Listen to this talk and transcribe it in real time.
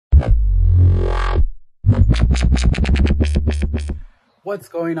What's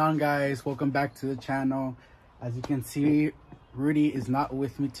going on, guys? Welcome back to the channel. As you can see, Rudy is not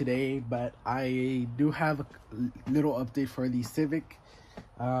with me today, but I do have a little update for the Civic.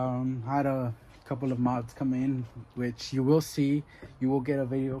 I had a couple of mods come in, which you will see. You will get a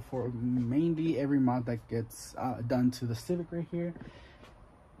video for mainly every mod that gets done to the Civic right here.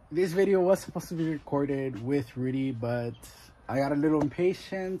 This video was supposed to be recorded with Rudy, but I got a little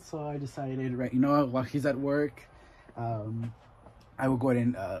impatient, so I decided, right, you know what, while he's at work, I will go ahead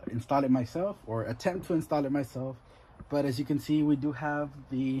and install it myself, or attempt to install it myself. But as you can see, we do have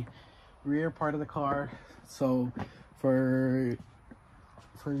the rear part of the car. So for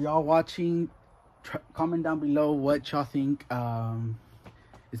y'all watching, comment down below what y'all think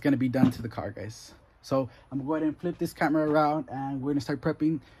is going to be done to the car, guys. So I'm going to go ahead and flip this camera around, and we're going to start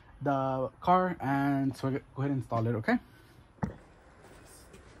prepping the car, and so go ahead and install it, okay?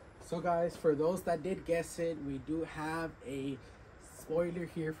 So guys, for those that did guess it, we do have a spoiler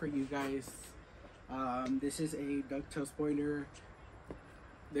here for you guys. This is a ducktail spoiler.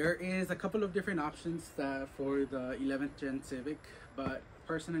 There is a couple of different options for the 11th gen Civic, but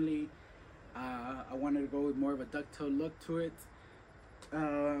personally I wanted to go with more of a ducktail look to it.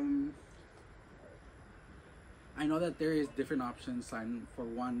 I know that there is different options. For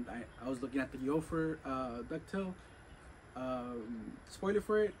one, I was looking at the Yofer ducktail spoiler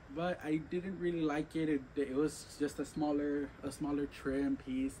for it, but I didn't really like it. It was just a smaller trim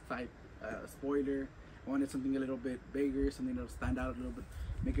piece type spoiler. I wanted something a little bit bigger, something that'll stand out a little bit,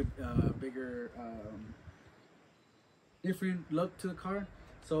 make it bigger, different look to the car.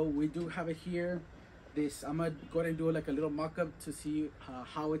 So we do have it here. I'm gonna go ahead and do like a little mock-up to see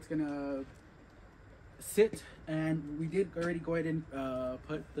how it's gonna sit, and we did already go ahead and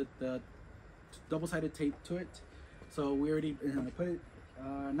put the double-sided tape to it. So we already put it.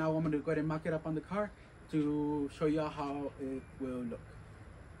 Now I'm going to go ahead and mock it up on the car to show you how it will look.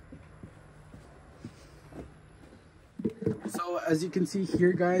 So as you can see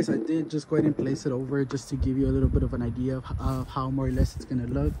here, guys, I did just go ahead and place it over just to give you a little bit of an idea of how more or less it's going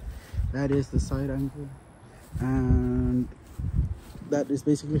to look. That is the side angle, and that is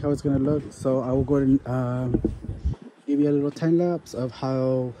basically how it's going to look. So I will go ahead and give you a little time lapse of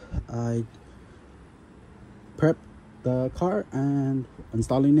how I prep the car and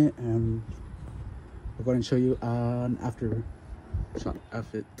installing it, and we're going to show you an after shot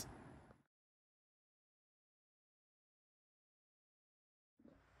of it.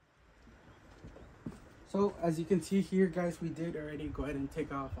 So as you can see here, guys, we did already go ahead and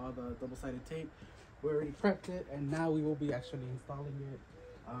take off all the double-sided tape. We already prepped it, and now we will be actually installing it.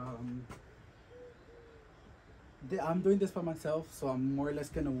 I'm doing this by myself, so I'm more or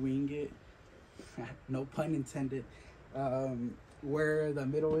less gonna wing it. No pun intended. Where the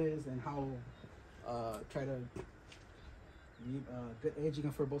middle is and how try to leave good edging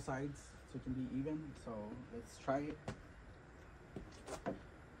for both sides so it can be even. So let's try it.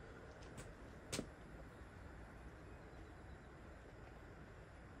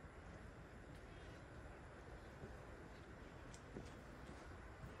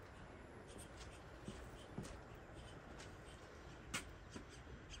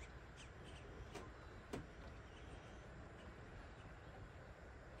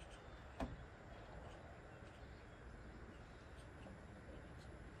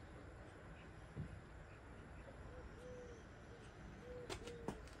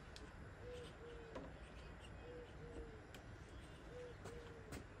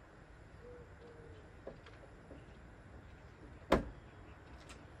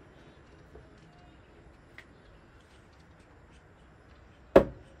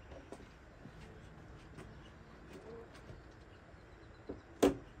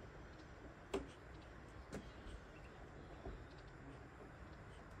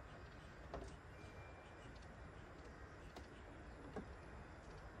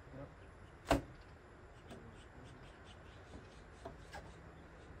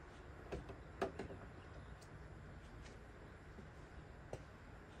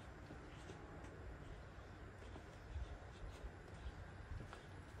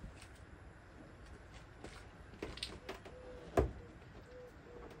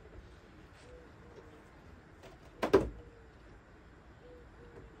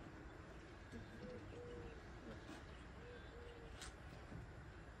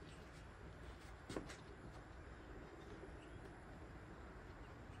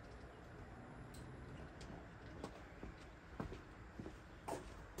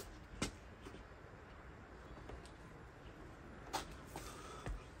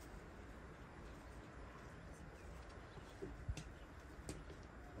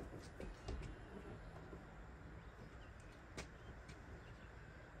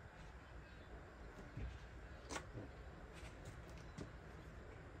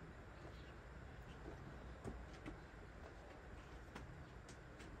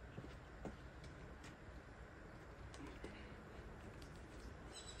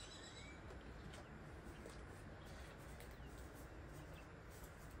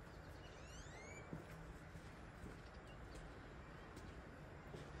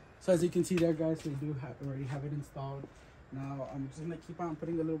 So as you can see there, guys, we do already have it installed. Now I'm just gonna keep on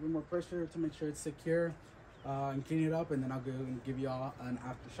putting a little bit more pressure to make sure it's secure, and clean it up, and then I'll go and give y'all an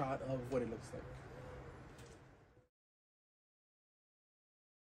after shot of what it looks like.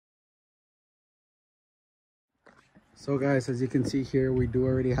 So guys, as you can see here, we do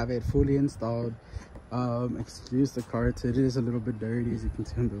already have it fully installed. Excuse the carts, it is a little bit dirty as you can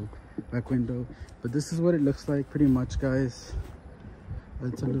see on the back window, but this is what it looks like pretty much, guys.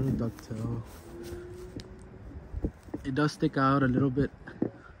 It's a little ducktail. It does stick out a little bit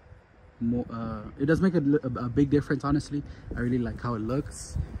more. It does make a big difference, honestly. I really like how it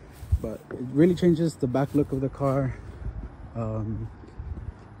looks, but it really changes the back look of the car.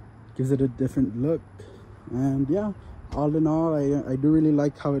 Gives it a different look, and yeah, all in all, I do really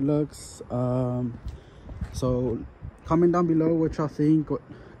like how it looks. So comment down below what y'all think,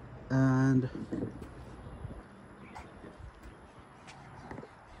 and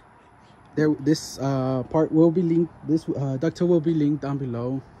this part will be linked, this ductile will be linked down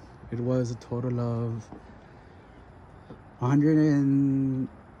below. It was a total of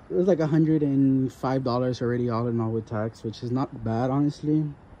it was like $105 already, all in all with tax, which is not bad, honestly.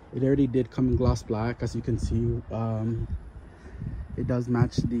 It already did come in gloss black, as you can see. It does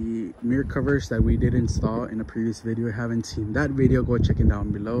match the mirror covers that we did install in a previous video. If you haven't seen that video, go check it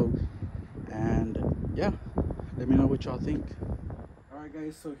down below. And yeah, let me know what y'all think. Alright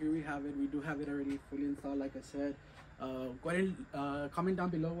guys, so here we have it. We do have it already fully installed, like I said. Go ahead and comment down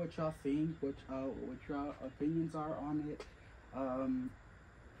below what y'all think, what your opinions are on it.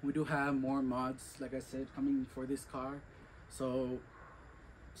 We do have more mods, like I said, coming for this car, so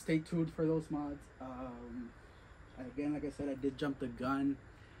stay tuned for those mods. Again, like I said, I did jump the gun.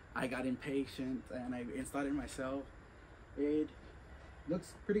 I got impatient and I installed it myself. It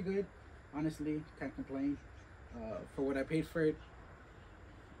looks pretty good, honestly. Can't complain. For what I paid for it,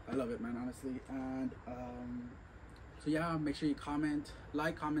 I love it, man, honestly. And so yeah, make sure you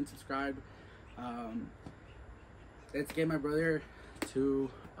like, comment, subscribe. Let's get my brother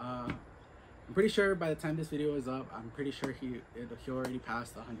to I'm pretty sure by the time this video is up, I'm pretty sure he already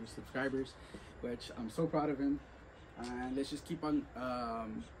passed 100 subscribers, which I'm so proud of him. And let's just keep on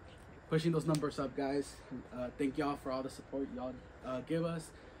pushing those numbers up, guys. Thank y'all for all the support y'all give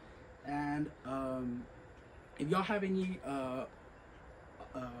us. And if y'all have any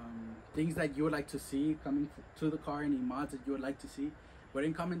things that you would like to see coming to the car, any mods that you would like to see, go ahead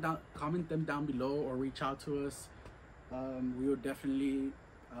and comment them down below, or reach out to us. We will definitely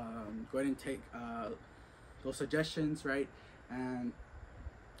go ahead and take those suggestions, right? And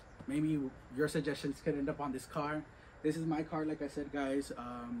maybe your suggestions could end up on this car. This is my car, like I said, guys.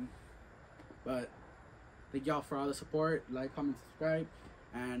 But thank y'all for all the support. Like, comment, subscribe,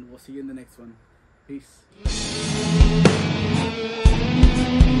 and we'll see you in the next one. Peace.